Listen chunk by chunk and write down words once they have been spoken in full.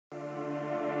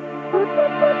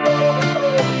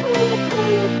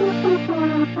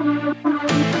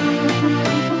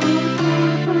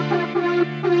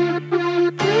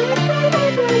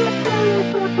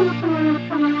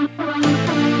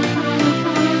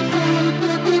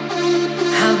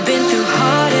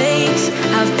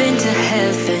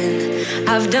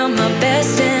I've done my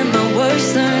best and my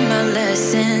worst, learned my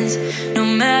lessons. No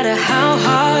matter how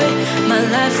hard my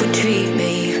life would treat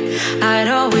me, I'd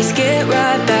always get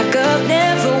right back up,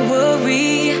 never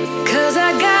worry. 'Cause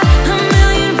I got a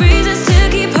million reasons to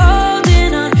keep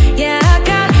holding on. Yeah, I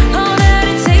got all that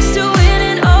it takes to win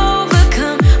and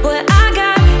overcome. What I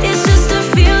got is just a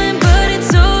feeling, but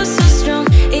it's oh so strong.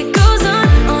 It goes on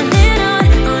and on,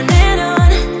 on and on.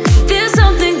 There's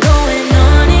something going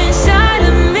on inside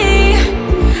of me.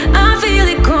 I feel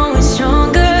it growing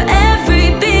stronger every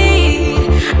beat.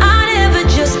 I never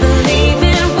just believe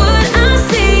in what I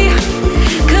see,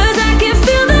 'cause I can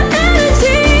feel the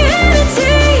energy,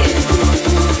 energy.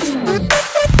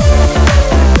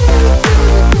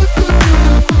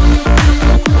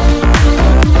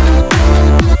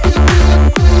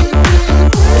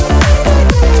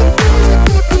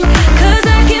 Cause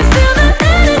I can feel the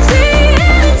energy,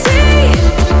 energy.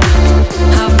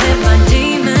 I've met my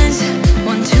demons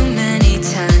one too many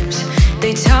times.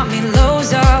 They taught me lows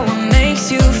are what makes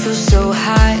you feel so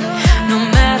high. No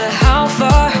matter how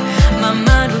far my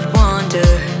mind would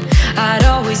wander, I'd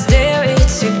always dare it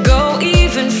to go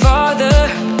even farther.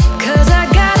 'Cause I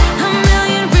got a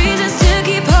million reasons to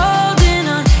keep holding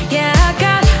on. Yeah, I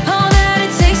got all that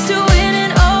it takes to win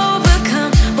and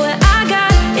overcome. What I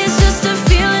got is just a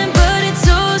feeling, but it's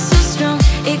oh so strong.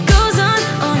 It goes on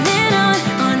and on,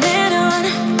 on and on.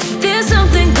 There's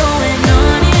something going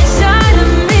on inside of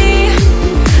me.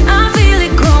 I feel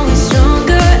it growing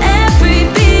stronger every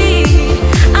beat.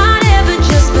 I never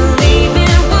just believe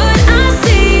in what I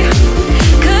see,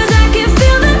 'cause I can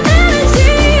feel the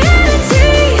energy,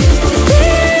 energy. The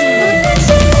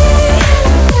energy.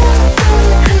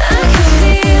 I can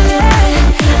feel it,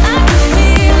 I can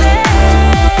feel it.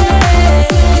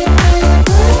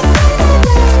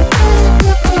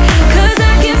 'Cause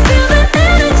I can feel the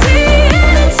energy,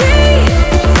 energy.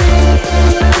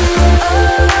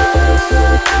 Oh,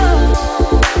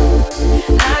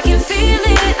 I can feel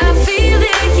it,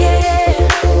 yeah.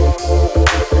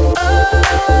 Oh,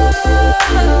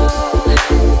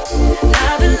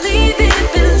 I believe it,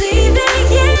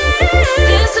 yeah.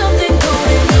 There's something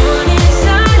going on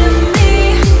inside of me.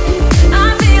 I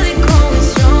feel it growing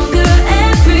stronger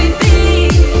every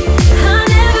beat. I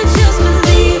never just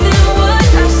believe in what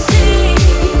I see,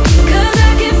 'cause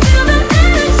I can feel the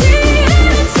energy,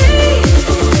 energy.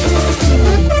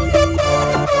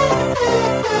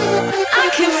 I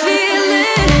can feel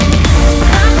it,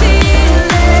 I feel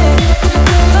it.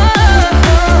 Oh,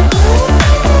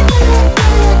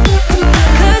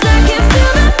 'cause I can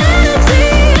feel the energy,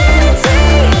 energy.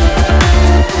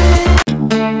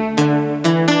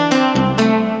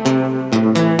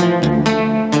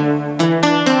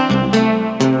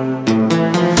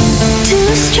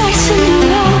 2 strikes and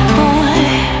you're out, boy.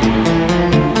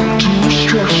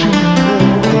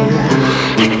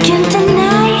 I can't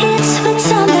deny it's what's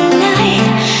on the line.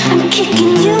 I'm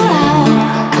kicking you out.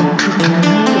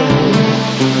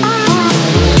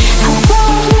 I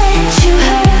won't let you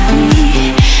hurt me,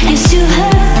 'cause you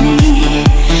hurt me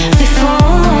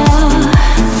before.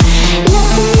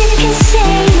 Nothing you can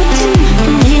say or do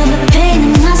can heal the pain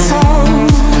in my soul.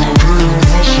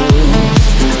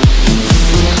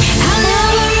 I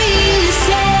never really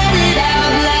said it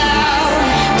out loud.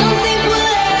 Don't think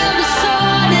we'll ever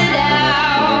sort it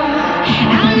out.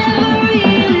 I never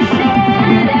really said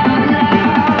it out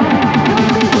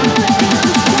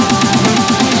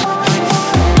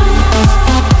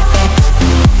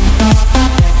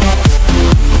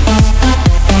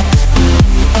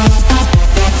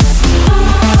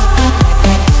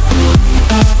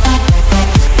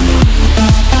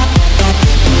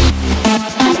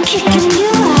I'm kicking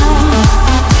you out.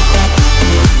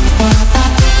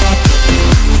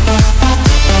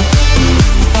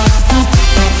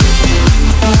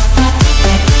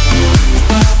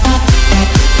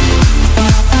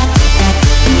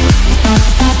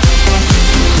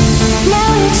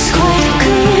 Now it's quite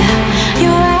clear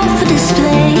you're out for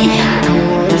display.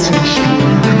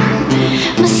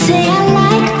 Must say I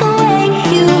like the way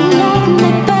you love me,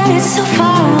 but it's so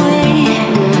far away.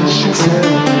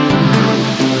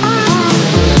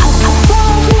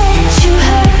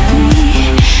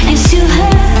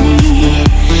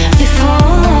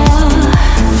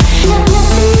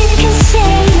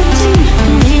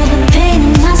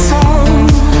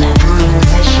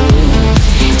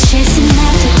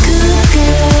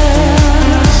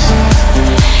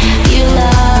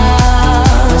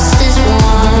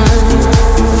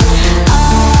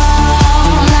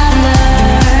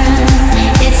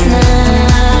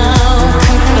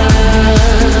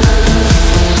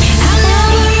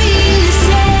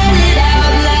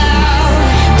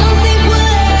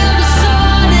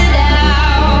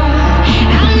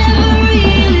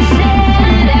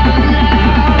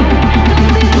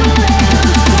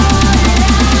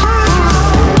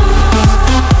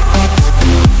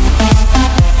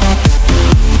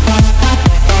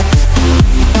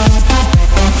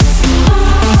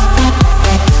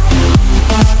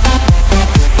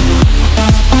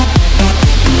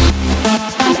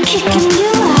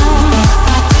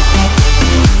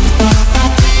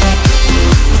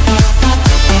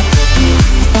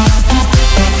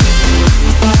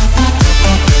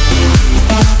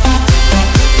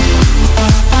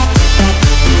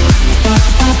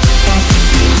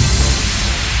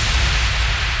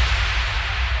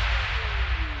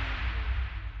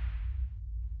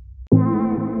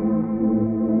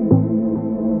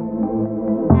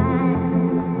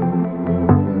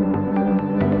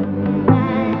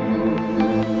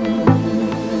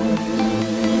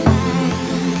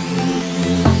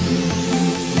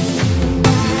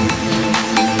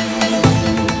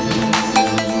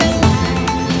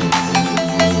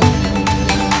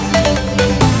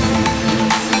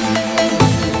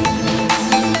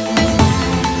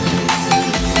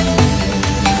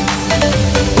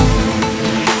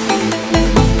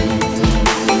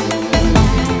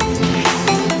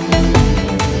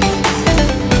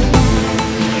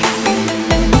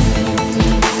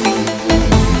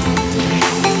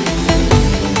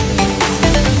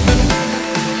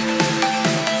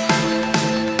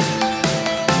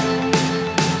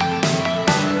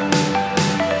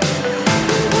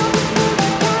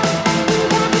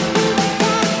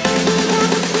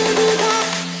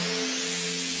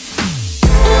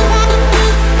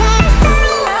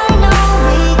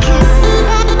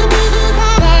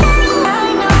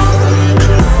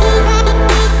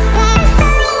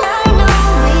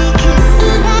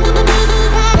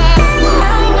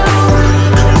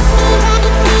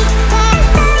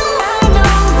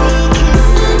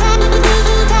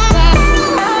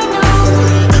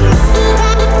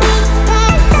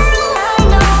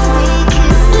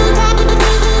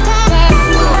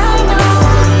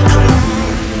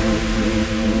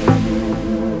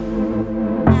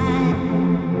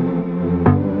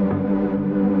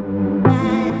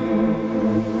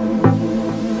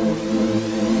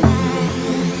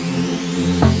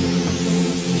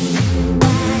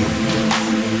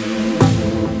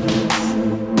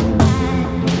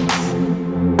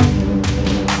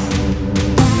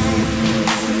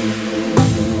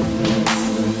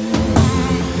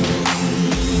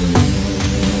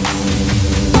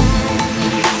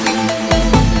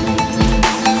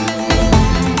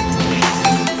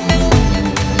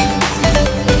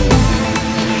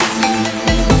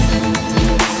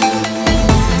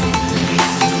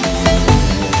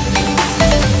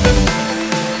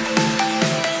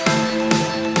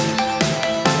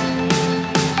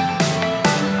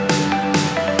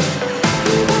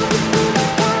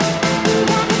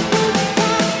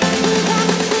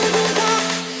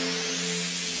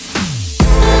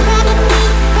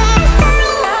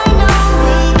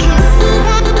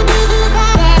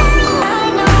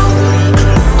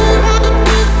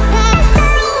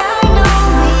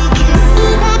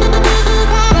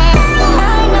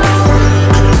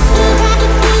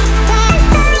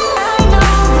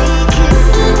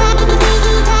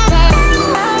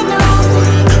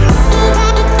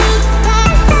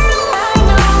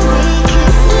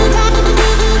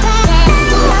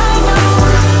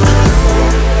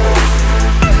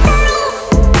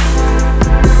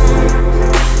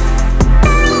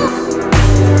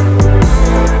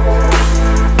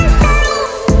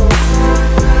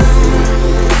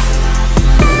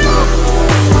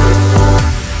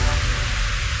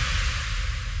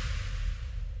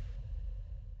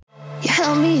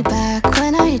 held me back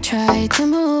when I tried to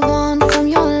move on from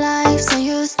your life. So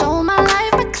you stole my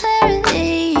life with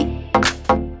clarity.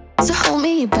 So hold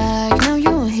me back, now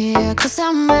you're here. Cause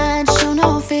I'm mad, show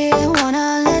no fear.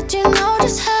 Wanna let you know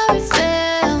just how it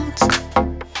felt.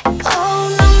 Oh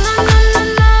no, no, no, no,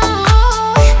 no.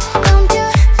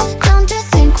 Don't you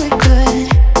think we're good?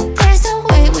 There's no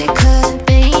way we could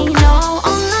be, no.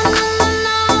 Oh no, no, no,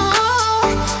 no.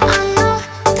 I know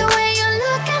the way you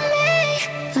look at me,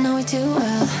 I know it too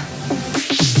well.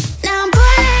 Now I'm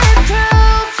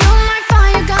bulletproof, you might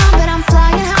find you're gone, but I'm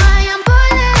flying high. I'm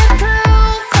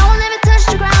bulletproof, don't let me touch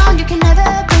the ground. You can never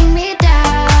bring me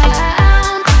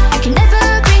down. You can never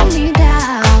bring me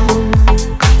down.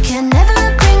 Can never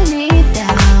bring me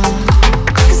down.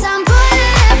 Cause I'm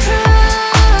bulletproof.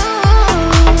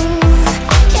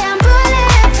 Yeah, I'm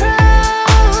bulletproof.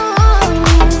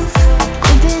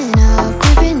 We've been up,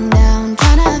 we've been down,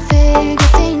 trying to figure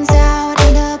things out.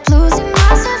 End up losing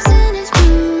myself in it.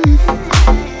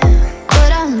 But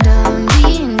I'm done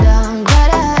being dumb,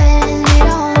 gotta end it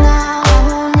all now. I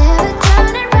won't ever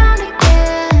turn it round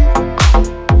again.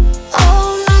 Oh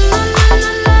no, no, no,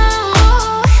 no, no.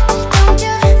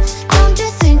 Don't you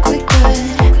think we're good?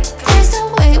 There's no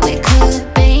way we could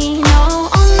be, no.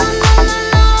 Oh no, no, no,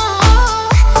 no.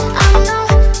 I know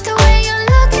the way you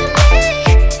look at me,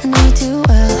 I know it too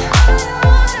well.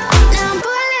 Now I'm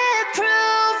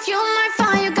bulletproof, you might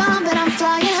find you're gone, but I'm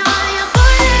flying high. I'm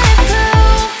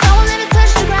bulletproof, don't let me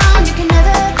touch the ground. You can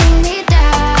never bring me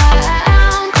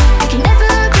down. You can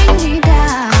never bring me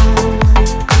down.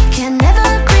 Can never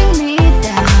bring me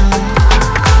down.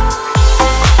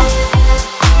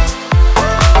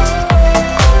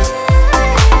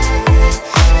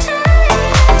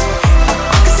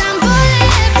 Cause I'm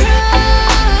bulletproof.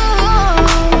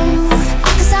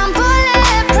 Cause I'm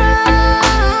bulletproof.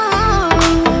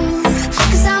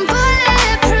 Cause I'm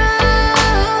bulletproof.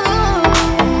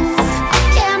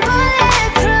 Yeah, I'm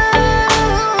bulletproof.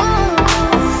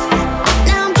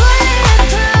 Now I'm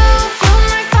bulletproof, you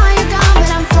might find you're gone, but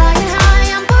I'm flying high.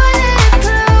 I'm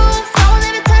bulletproof, don't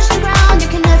let me touch the ground. You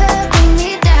can never bring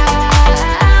me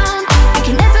down. You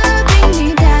can never bring me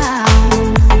down.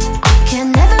 Can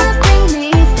never bring me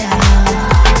down.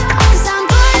 Cause I'm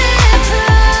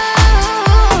bulletproof.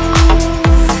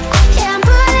 Yeah, I'm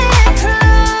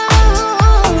bulletproof.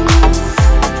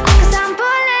 Cause I'm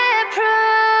bulletproof.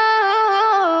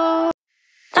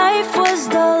 Life was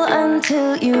dull until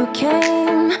you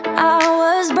came. I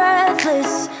was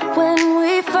breathless when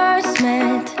we first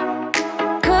met.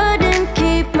 Couldn't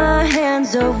keep my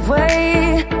hands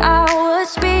away. I was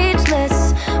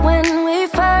speechless when we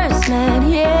first met.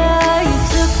 Yeah, you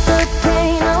took the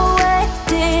pain away.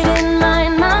 Didn't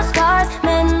mind my scars,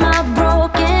 mend my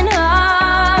broken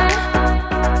heart.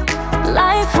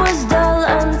 Life was dull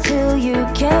until you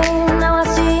came. Now I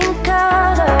see in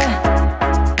color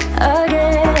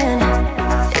again.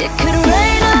 It could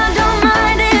rain, I don't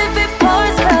mind if it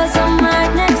pours, cause I'm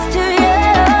right next to you.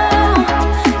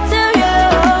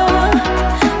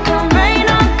 Come rain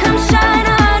or come shine,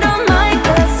 I don't mind,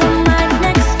 cause I'm right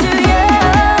next to you.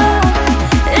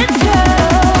 It's you,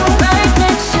 right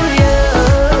next to you.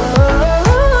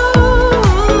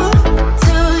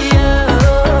 To you.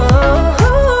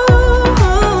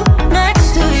 Next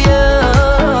to you.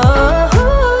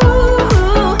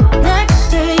 Next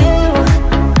to you.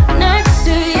 Next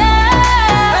to you.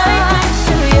 Right next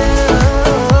to you.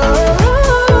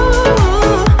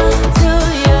 To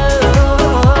you.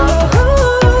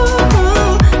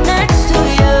 Next to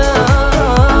you.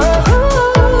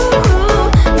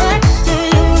 Next to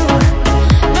you.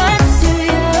 Next to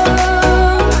you.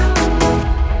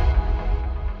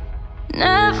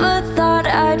 Never thought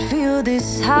I'd feel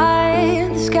this high.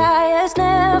 The sky has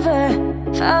never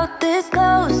felt this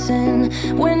close, and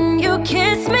when you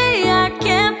kiss me, I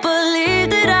can't believe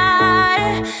that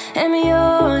I am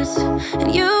yours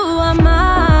and you are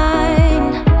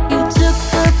mine. You took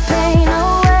the pain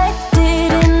away,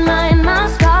 didn't mind my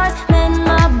scars, mend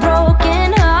my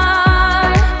broken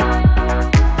heart.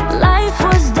 Life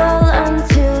was dull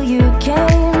until you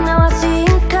came. Now I see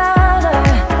in color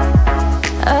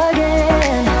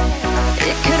again.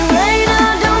 It could rain,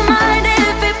 I don't mind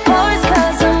if it pours,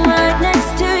 cause I'm right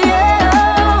next to you.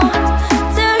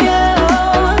 To you.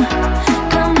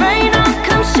 Come rain or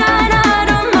come shine,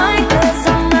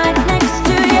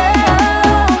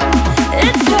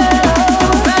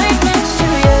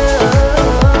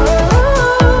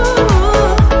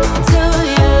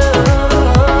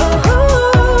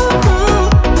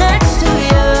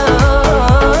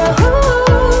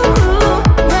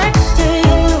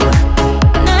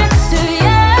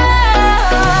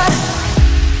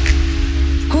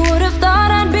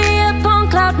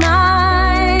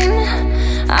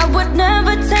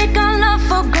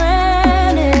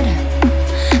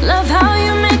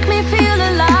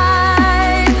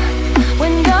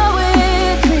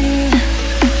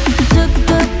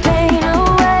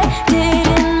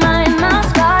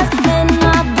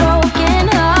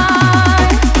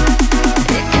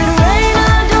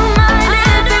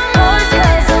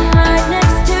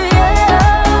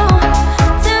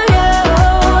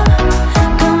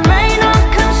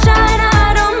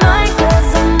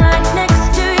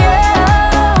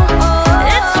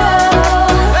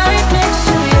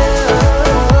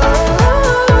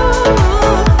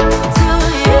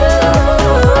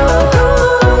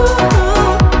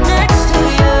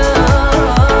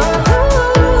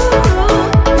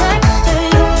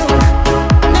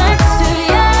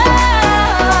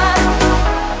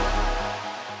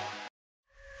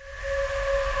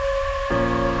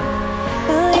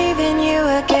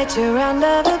 to round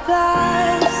of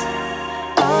applause.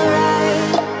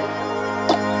 Alright,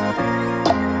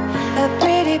 a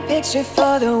pretty picture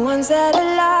for the ones that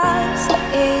are lost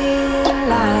in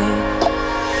life.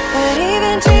 But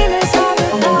even dreamers have the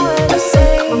power to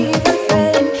save a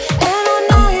friend. And I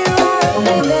know you are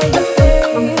afraid that you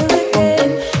fail again.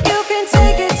 You can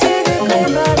take it to the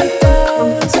grave, but it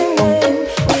doesn't end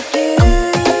with you.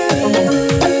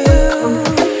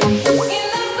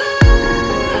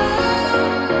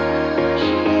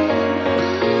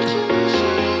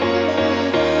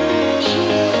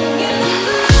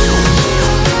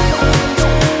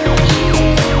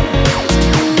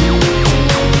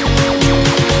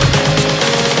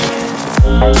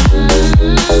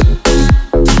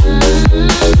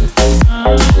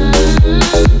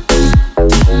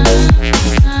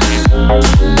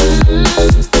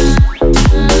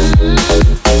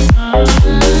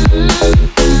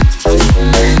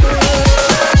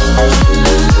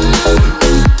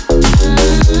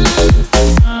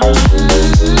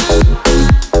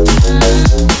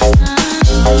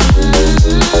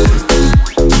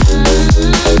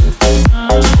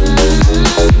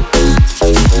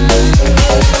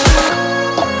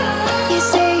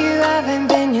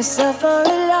 Yourself for a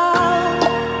long,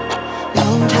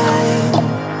 long time.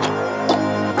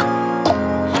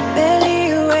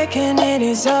 Barely awake and it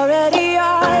is already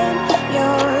on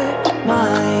your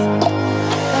mind.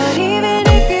 But even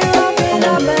if you open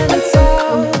up and it's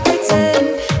all pretend,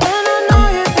 and I know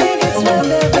you think it's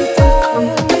worth every time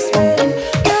you spend,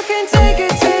 you can take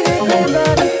it to the grave,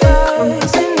 but it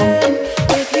doesn't end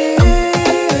with you.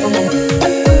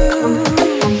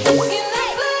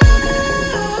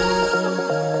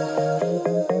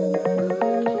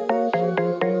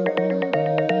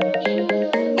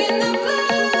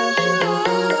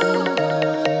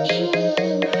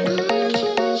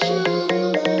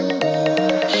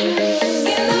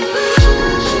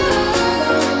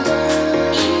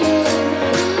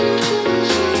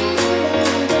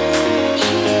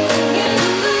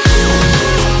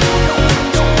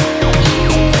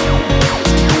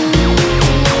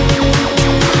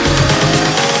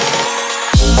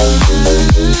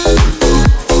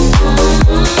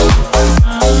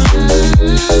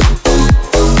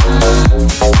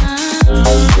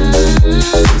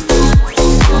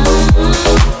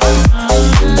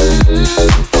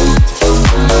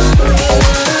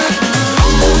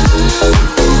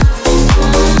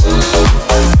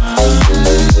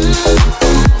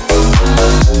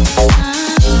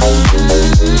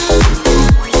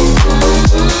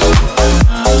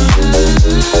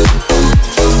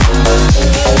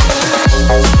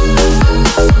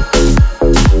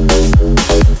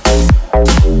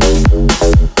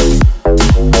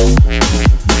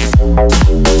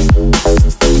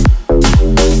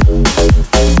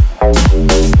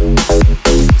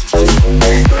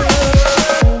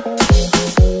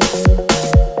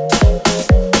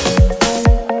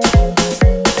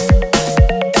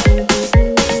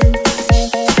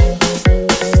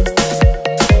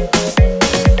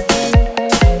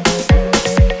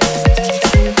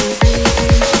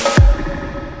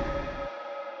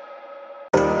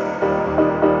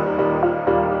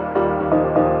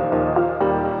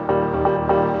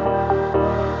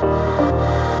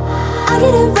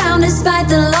 Get around despite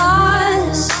the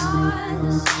loss.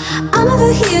 I'm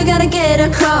over here, gotta get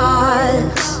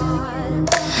across.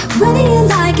 Whether you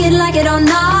like it or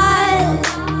not,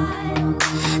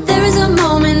 there is a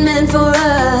moment meant for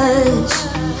us.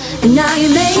 And now you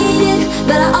made it,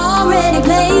 but I already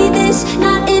played this.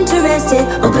 Not interested,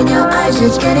 open your eyes,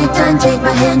 let's get it done. Take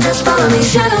my hand, just follow me,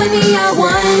 shadowing me, I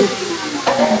won.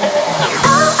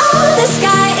 Oh, the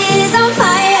sky is on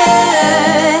fire.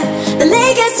 The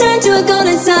lake has turned to a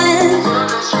golden sun.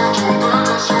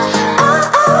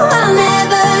 Oh, I'll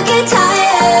never get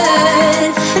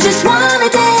tired. I just wanna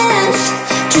dance,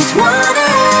 just wanna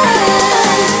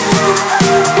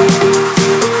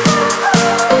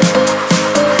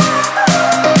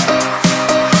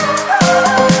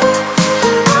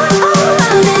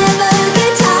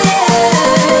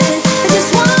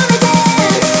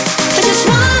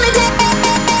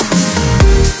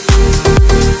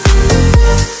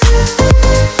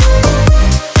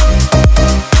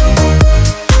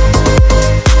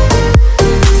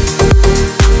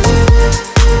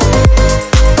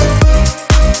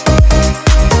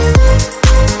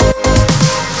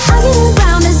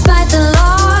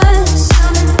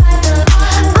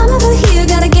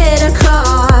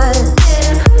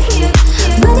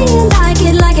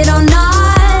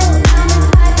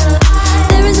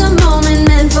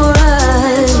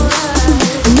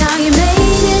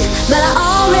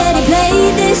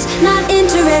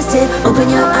it. Open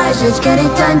your eyes, let's get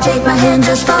it done. Take my hand,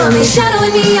 just follow me. Shadow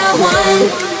and me are one.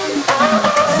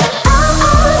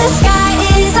 Oh, the sky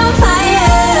is on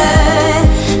fire.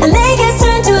 The lake has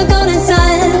turned to a golden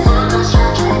sun.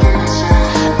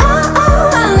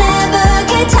 Oh, I'll never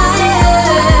get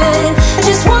tired. I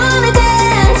just wanna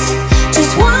dance,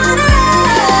 just wanna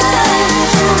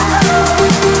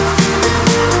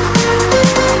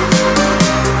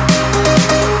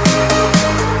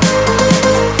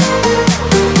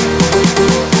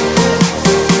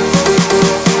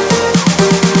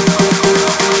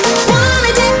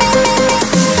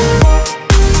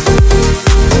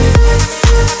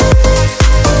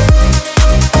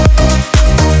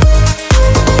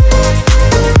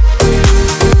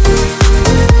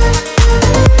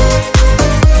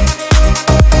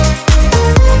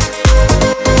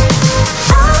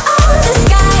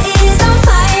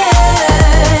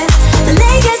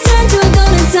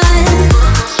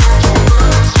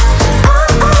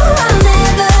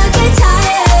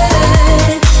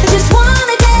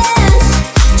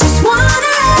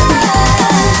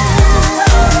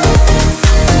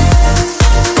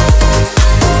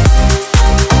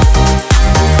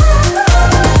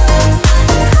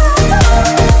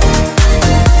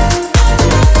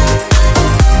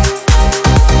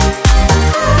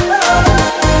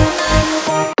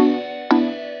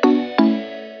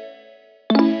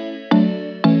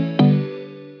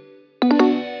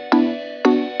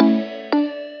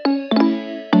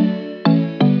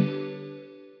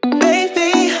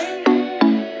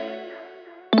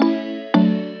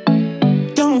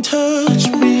touch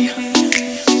me.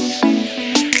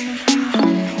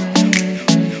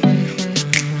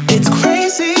 It's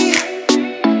crazy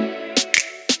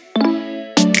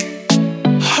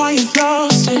how you've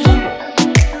lost it.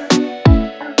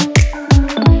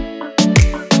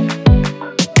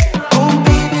 Oh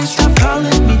baby, stop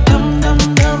calling me dumb,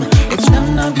 dumb, dumb. It's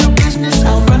none of your business.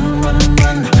 I'll run, run,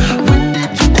 run. When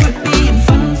did you quit being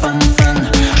fun, fun, fun?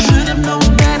 Should have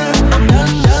known better. I'm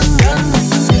done, done, done.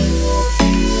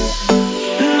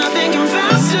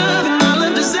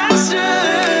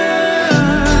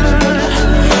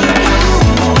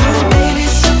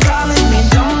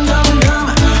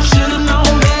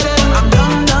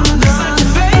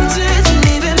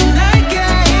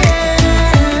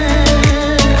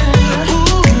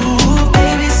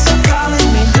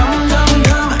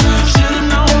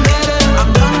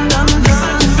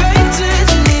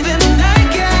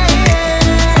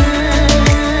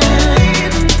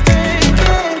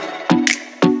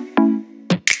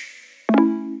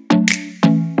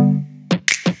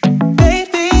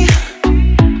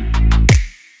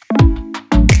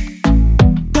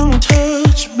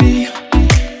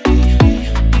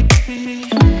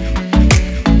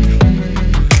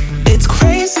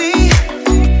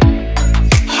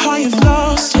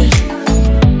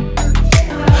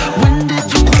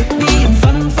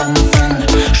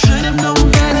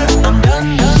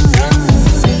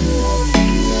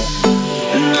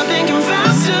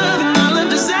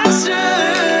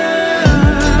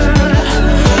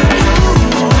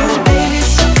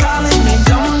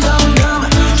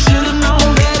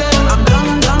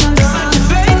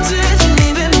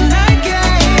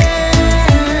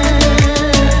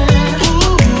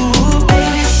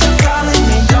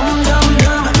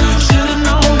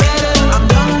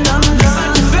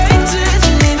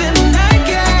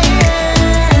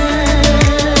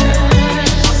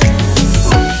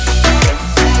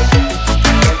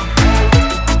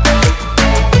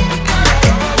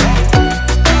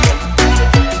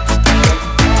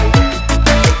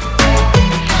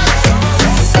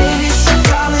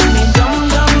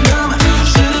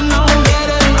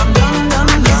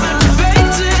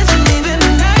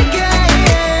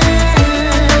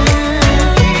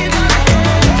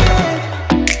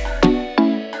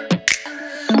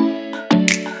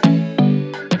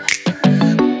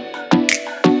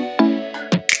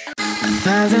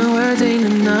 Thousand words ain't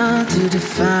enough to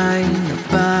define a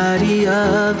body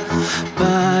of,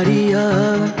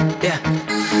 yeah.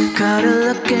 Caught her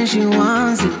look and she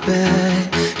wants it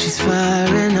back. She's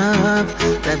firing up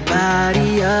that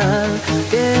body up,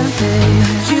 yeah, babe.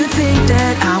 You think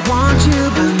that I want you,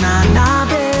 but nah,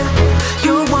 babe.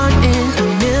 You're one in a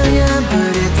million,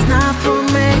 but it's not for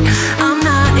me. I'm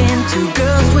not into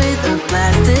girls with a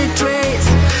plastic trace.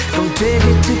 Don't take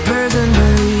it too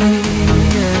personally,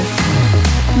 yeah.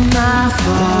 My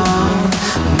fault,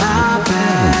 my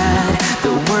bad.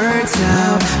 The words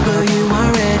out, but you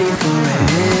aren't ready for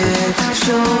it.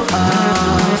 Show up.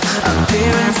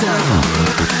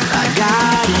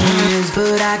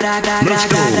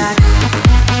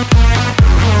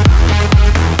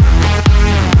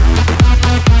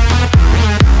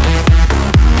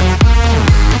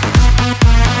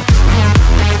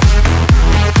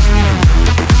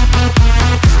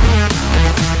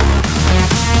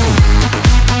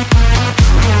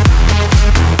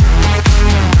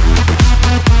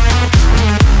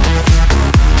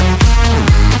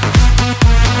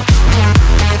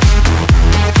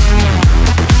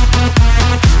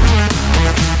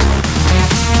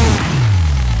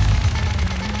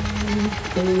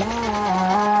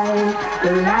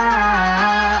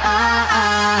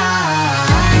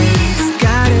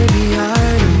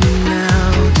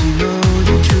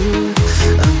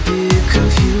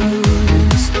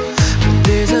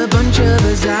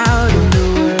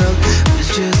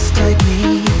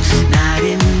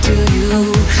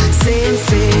 same,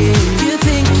 same. You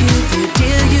think you could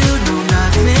deal, you know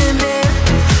nothing there.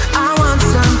 I want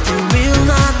something real,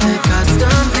 not the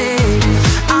custom made.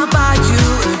 I'll buy you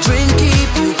a drink, keep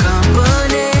you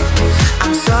company.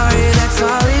 I'm sorry, that's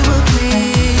all it will be.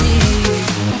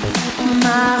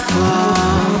 My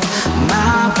fault,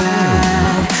 my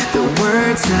bad. The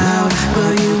word's out,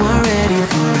 but you weren't ready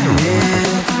for it.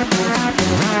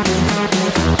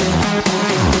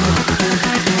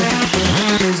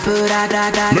 But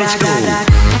I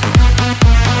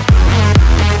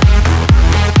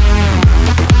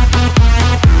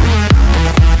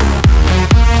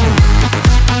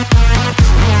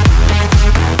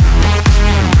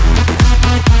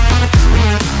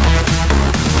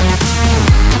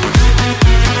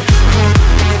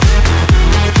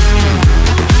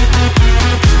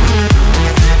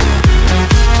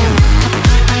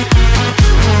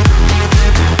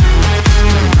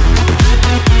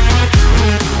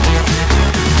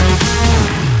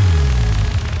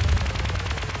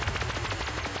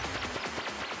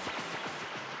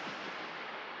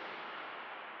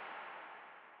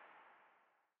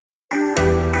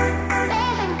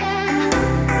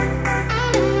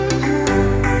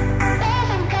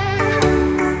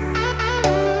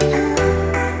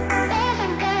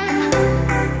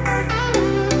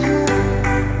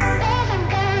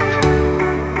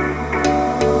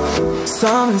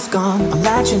Summer's gone, I'm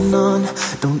latching on.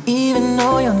 Don't even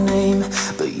know your name,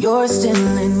 but you're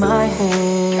still in my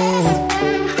head.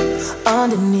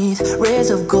 Underneath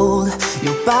rays of gold,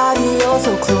 your body oh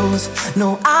so close.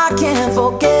 No, I can't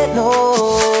forget, no.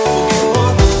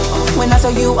 When I saw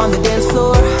you on the dance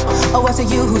floor, oh, I saw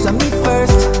you who saw me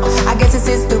first. I guess it's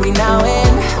history now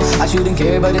and I shouldn't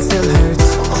care, but it still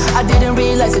hurts. I didn't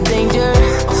realize the danger,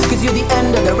 cause you're the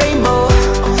end of the rainbow.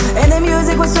 And the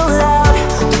music was so loud,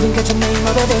 didn't catch your name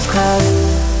over this crowd.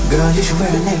 Girl, you should wear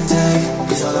a name tag,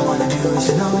 cause all I wanna do is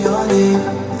to know your name.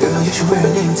 Girl, you should wear a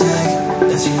name tag,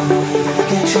 that's the only way that I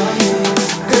get your name.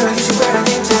 Girl, you should wear a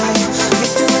name tag,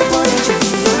 it's too important to be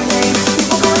your name.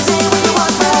 People go insane when you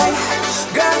walk by.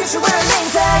 Girl, you should wear a name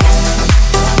tag.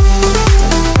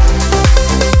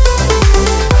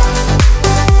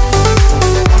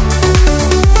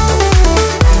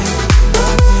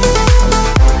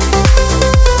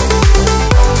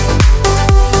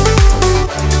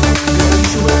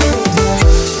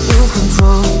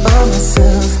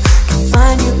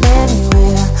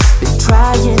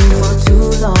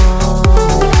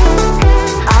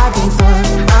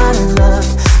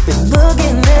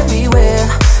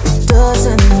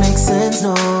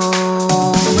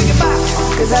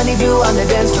 I need you on the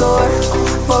dance floor,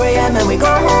 4 AM and we go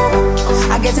home.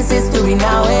 I guess it's history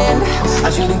now and I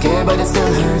shouldn't care, but it still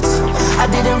hurts. I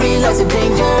didn't realize the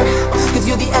danger, cause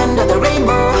you're the end of the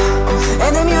rainbow.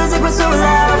 And the music was so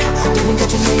loud, didn't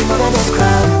catch your name over this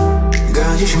crowd.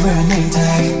 Girl, you should wear a name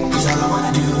tag, cause all I wanna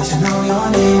do is to know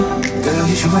your name. Girl,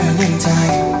 you should wear a name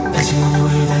tag, that's the only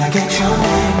way that I get your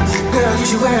name. Girl, you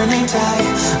should wear a name tag,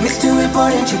 it's too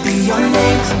important to be your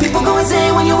name. People go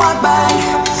insane when you walk by.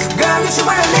 Girl, you should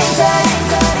wear a name tag.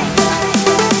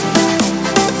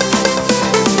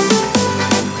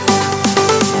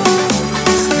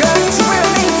 Girl, you should wear a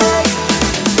name tag.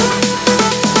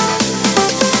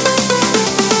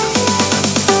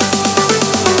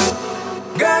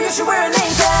 Girl, you should wear a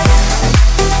name tag.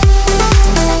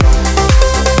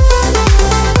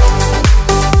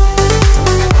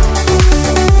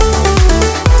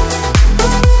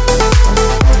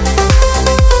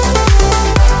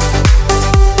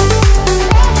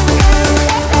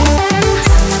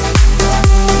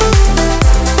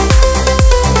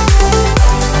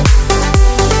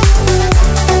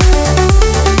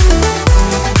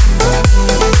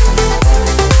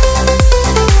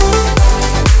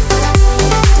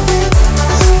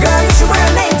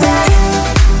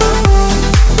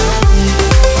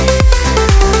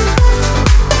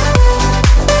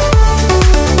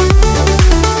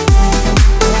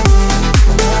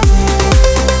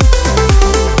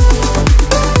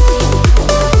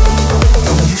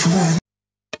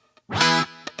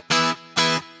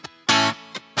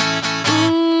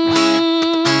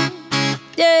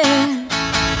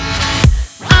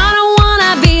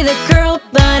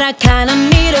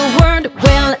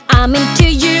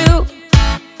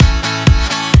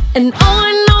 And oh,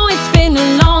 I know it's been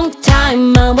a long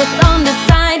time. I was on the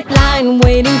sideline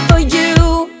waiting for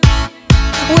you.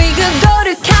 We could go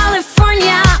to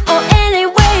California or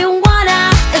anywhere you wanna.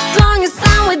 As long as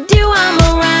I'm with you, I'm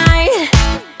alright.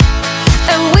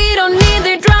 And we don't need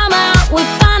the drama, we'll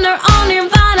find our own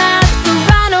nirvana. So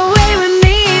run away with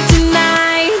me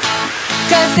tonight.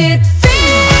 Cause it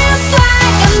feels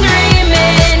like I'm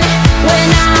dreaming when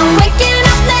I'm waking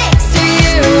up late.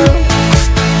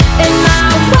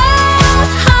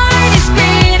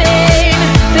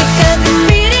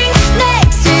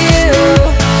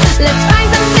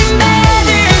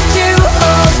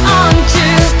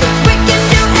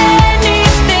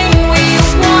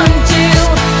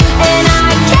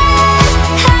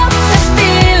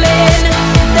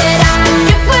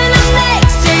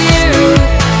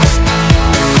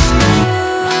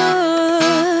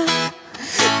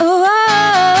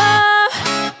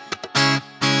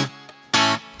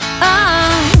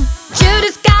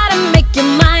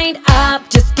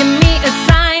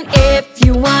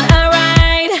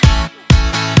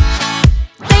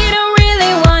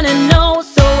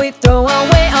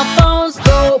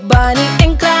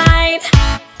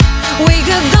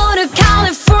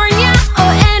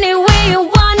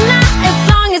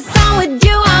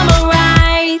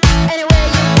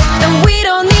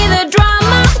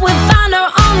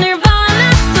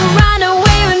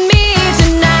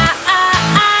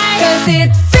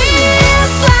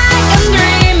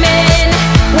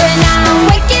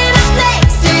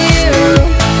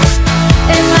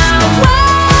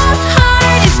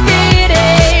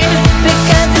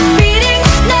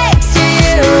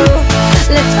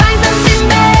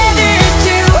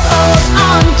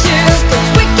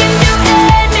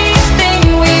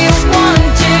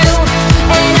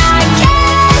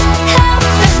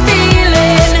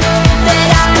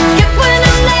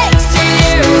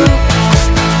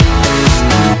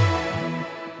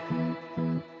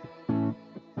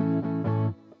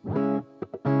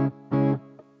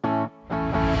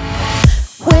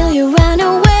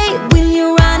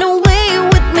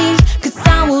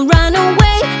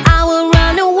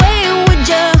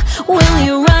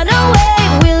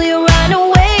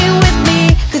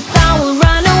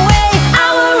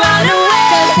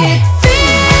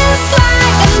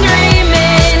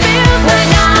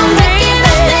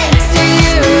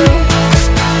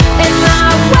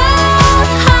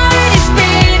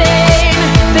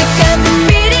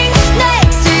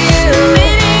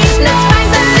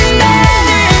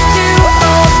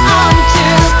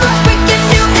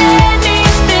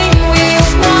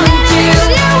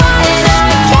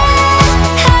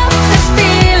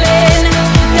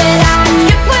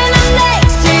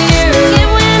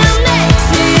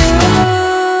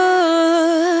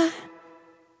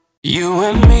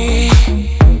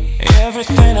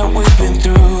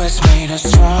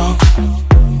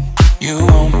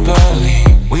 physically.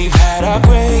 We've had our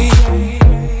grade,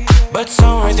 but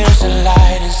somewhere there's a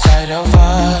light inside of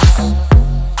us.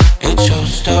 It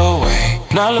chose the way.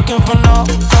 Not looking for no,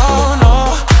 no,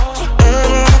 no.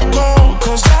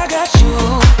 Cause I got you,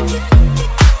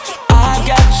 I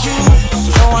got you.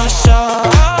 Don't wanna show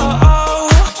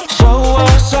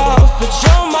us off, but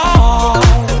you're my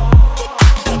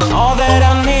all that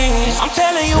I need. I'm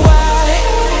telling you why,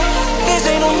 this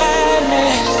ain't no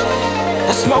madness.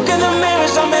 The smoke in the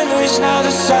mirrors are memories. Now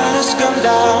the sun has come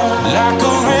down like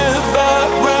a river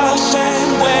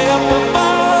rushing way up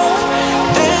above.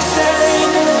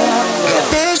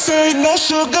 This ain't no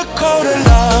sugar-coated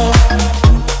love.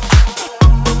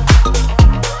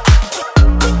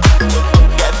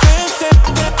 Yeah, this ain't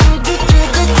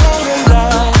sugar-coated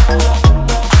love.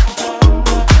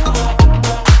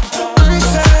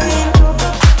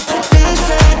 This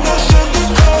ain't no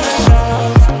sugar-coated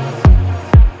love.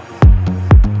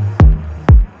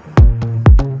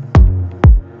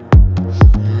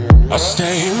 I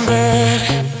stay in bed,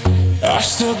 I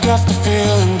still got the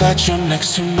feeling that you're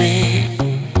next to me,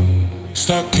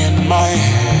 stuck in my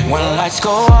head. When lights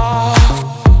go off,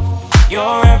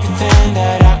 you're everything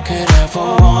that I could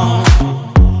ever want.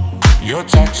 Your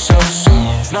touch so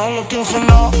soft, not looking for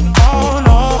no, oh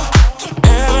no.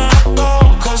 Never go,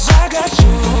 cause I got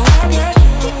you,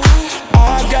 I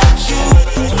got you.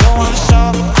 Don't wanna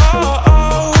show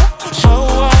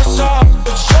us up,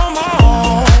 but you're my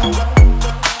own.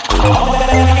 All that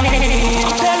I need.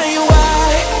 I'm telling you why,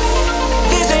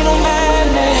 this ain't no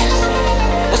madness.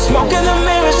 The smoke in the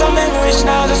mirrors are memories.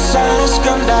 Now the sun has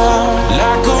come down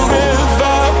like a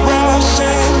river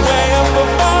rushing way up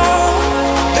above.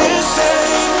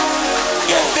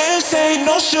 This ain't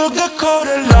no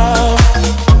sugar-coated love.